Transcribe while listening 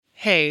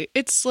Hey,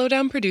 it's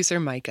Slowdown producer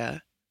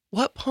Micah.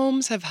 What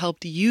poems have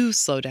helped you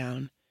slow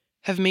down,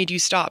 have made you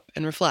stop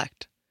and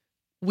reflect?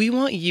 We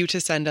want you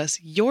to send us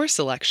your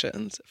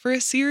selections for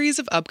a series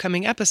of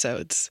upcoming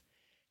episodes.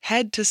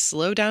 Head to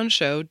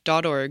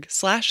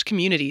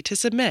slowdownshow.org/community to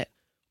submit,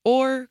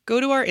 or go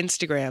to our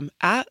Instagram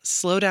at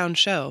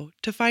slowdownshow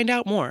to find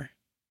out more.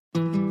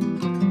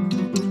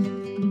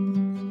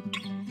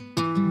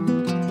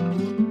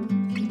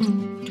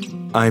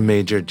 I'm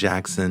Major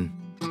Jackson,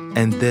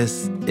 and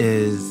this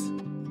is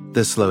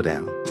The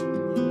Slowdown.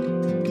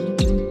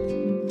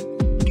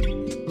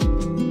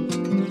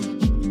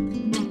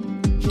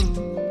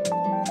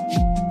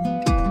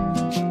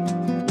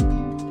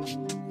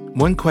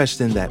 One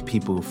question that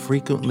people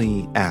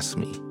frequently ask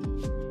me,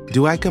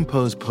 do I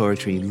compose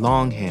poetry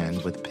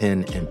longhand with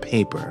pen and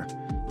paper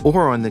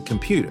or on the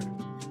computer?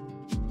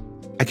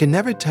 I can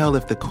never tell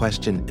if the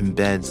question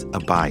embeds a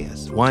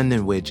bias, one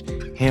in which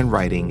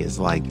handwriting is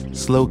like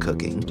slow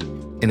cooking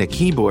and a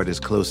keyboard is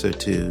closer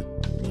to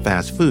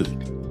fast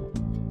food.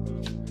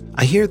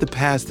 I hear the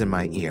past in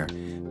my ear,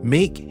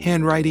 make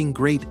handwriting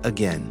great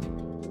again.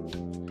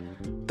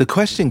 The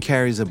question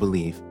carries a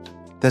belief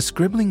that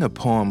scribbling a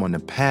poem on a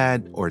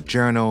pad or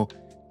journal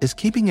is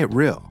keeping it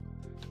real.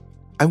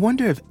 I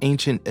wonder if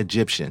ancient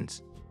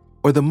Egyptians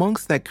or the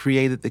monks that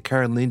created the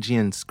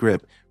Carolingian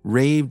script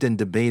raved and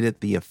debated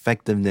the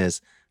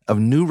effectiveness of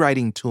new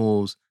writing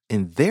tools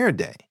in their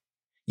day.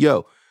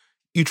 Yo,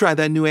 you tried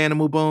that new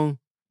animal bone?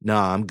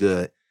 Nah, I'm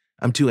good.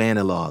 I'm too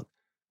analog.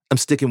 I'm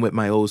sticking with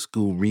my old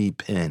school reed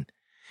pen.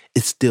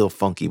 It's still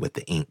funky with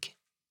the ink.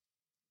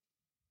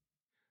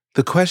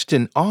 The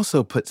question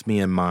also puts me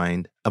in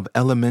mind of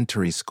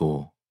elementary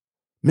school.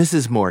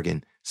 Mrs.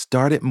 Morgan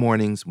started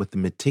mornings with the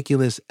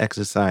meticulous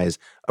exercise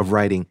of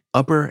writing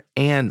upper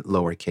and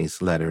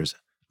lowercase letters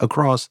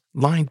across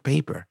lined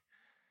paper.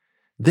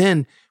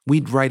 Then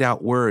we'd write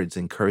out words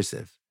in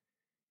cursive.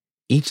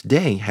 Each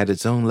day had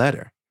its own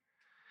letter.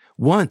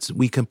 Once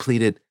we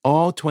completed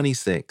all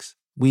 26,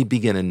 we'd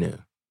begin anew.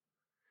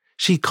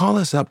 She'd call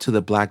us up to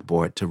the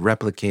blackboard to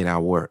replicate our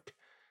work.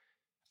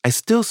 I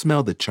still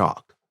smell the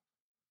chalk.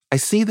 I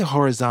see the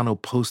horizontal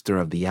poster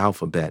of the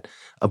alphabet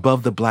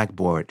above the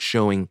blackboard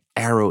showing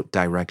arrowed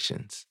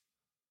directions.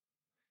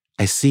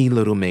 I see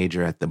little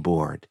Major at the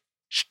board,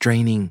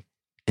 straining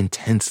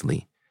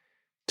intensely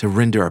to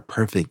render a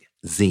perfect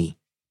Z.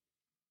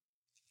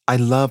 I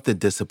love the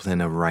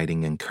discipline of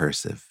writing in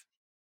cursive,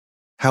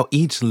 how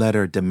each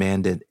letter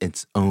demanded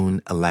its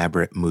own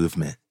elaborate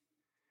movement,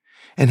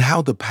 and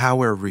how the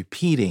power of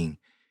repeating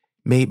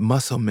made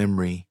muscle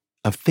memory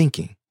of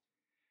thinking.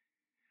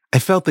 I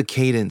felt the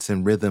cadence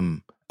and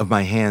rhythm of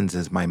my hands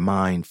as my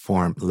mind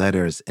formed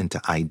letters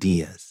into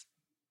ideas,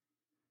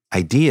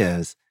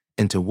 ideas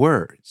into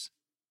words,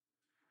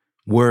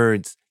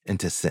 words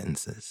into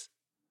sentences.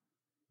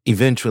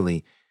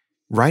 Eventually,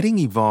 writing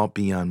evolved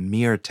beyond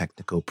mere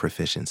technical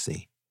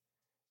proficiency.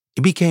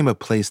 It became a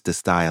place to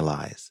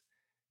stylize,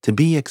 to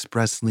be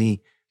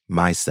expressly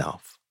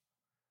myself.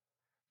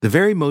 The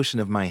very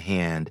motion of my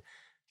hand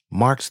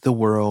marks the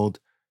world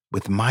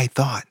with my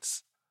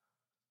thoughts.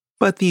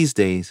 But these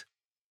days,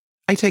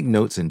 I take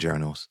notes in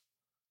journals,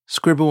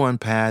 scribble on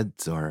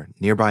pads or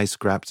nearby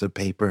scraps of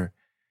paper,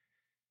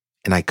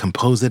 and I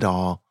compose it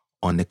all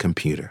on the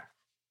computer.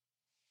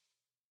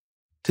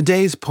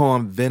 Today's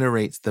poem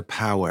venerates the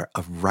power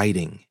of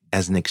writing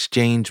as an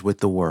exchange with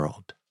the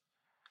world,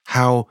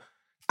 how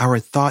our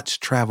thoughts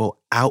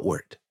travel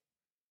outward,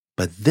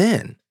 but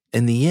then,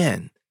 in the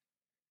end,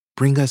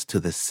 bring us to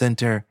the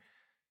center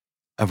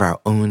of our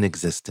own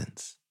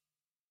existence.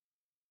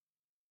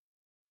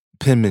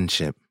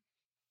 Penmanship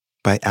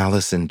by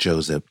Allison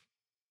Joseph.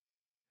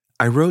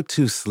 I wrote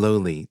too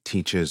slowly,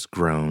 teachers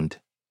groaned,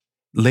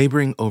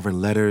 laboring over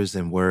letters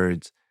and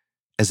words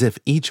as if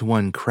each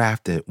one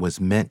crafted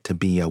was meant to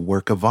be a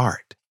work of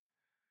art.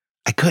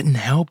 I couldn't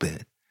help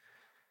it.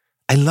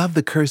 I love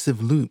the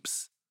cursive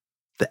loops,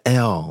 the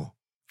L,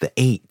 the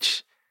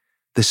H,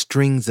 the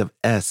strings of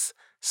S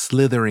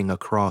slithering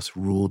across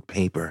ruled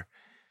paper.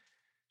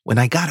 When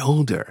I got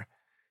older,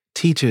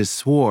 teachers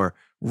swore,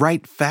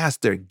 write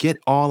faster, get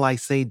all I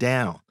say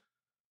down,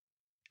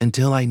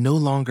 until I no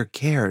longer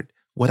cared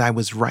what I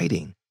was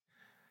writing,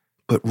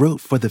 but wrote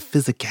for the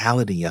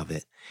physicality of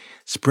it,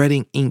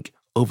 spreading ink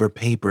over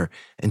paper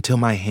until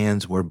my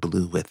hands were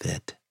blue with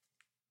it.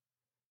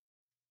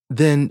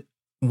 Then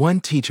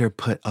one teacher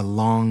put a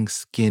long,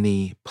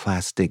 skinny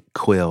plastic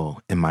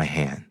quill in my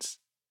hands,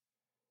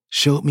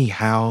 showed me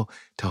how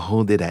to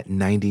hold it at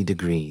 90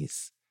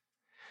 degrees,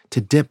 to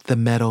dip the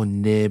metal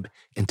nib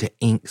into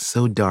ink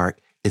so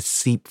dark it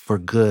seeped for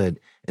good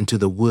into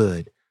the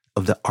wood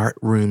of the art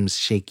room's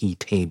shaky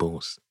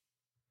tables.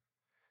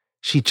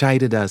 She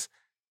chided us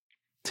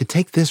to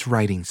take this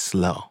writing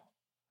slow,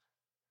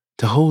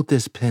 to hold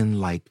this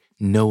pen like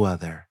no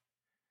other,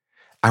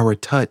 our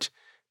touch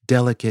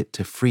delicate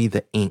to free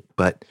the ink,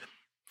 but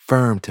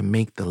firm to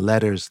make the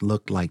letters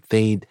look like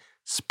they'd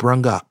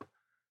sprung up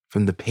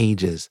from the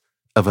pages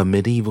of a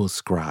medieval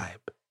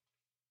scribe.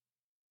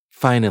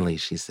 Finally,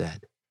 she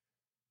said,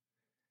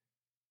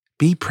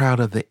 Be proud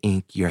of the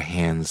ink your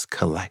hands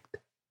collect,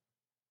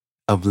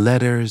 of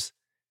letters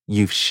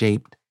you've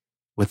shaped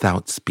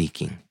without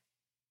speaking.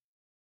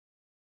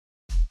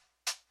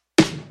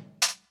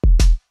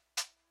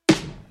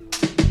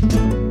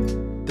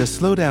 The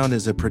Slowdown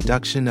is a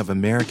production of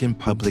American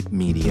Public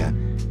Media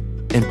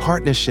in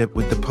partnership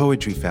with the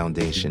Poetry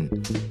Foundation.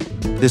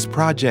 This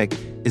project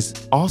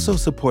is also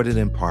supported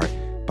in part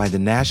by the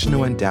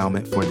National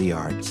Endowment for the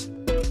Arts,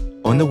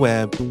 on the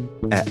web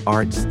at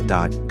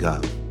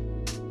arts.gov.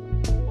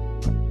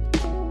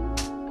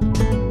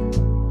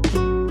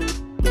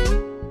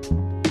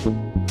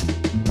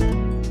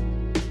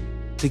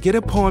 To get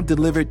a poem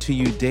delivered to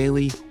you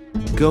daily,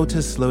 go to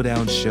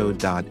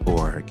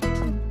slowdownshow.org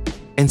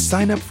and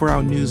sign up for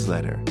our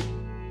newsletter.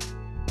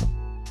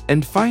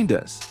 And find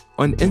us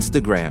on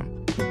Instagram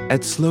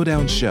at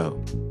slowdownshow.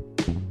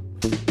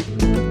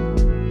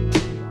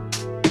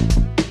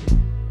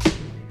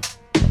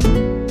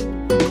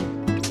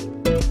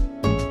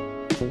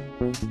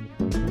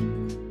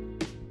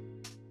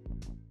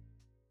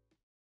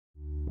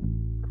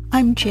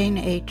 I'm Jane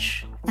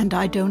H., and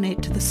I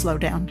donate to the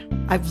Slowdown.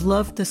 I've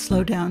loved the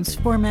Slowdown's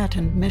format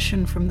and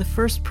mission from the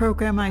first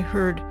program I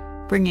heard,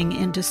 bringing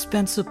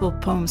indispensable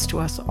poems to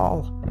us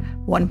all.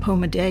 One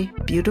poem a day,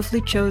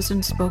 beautifully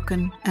chosen,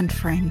 spoken, and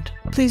framed.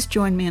 Please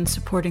join me in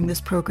supporting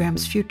this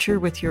program's future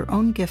with your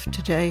own gift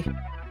today.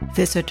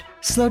 Visit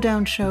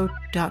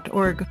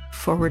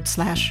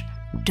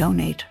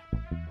slowdownshow.org/donate.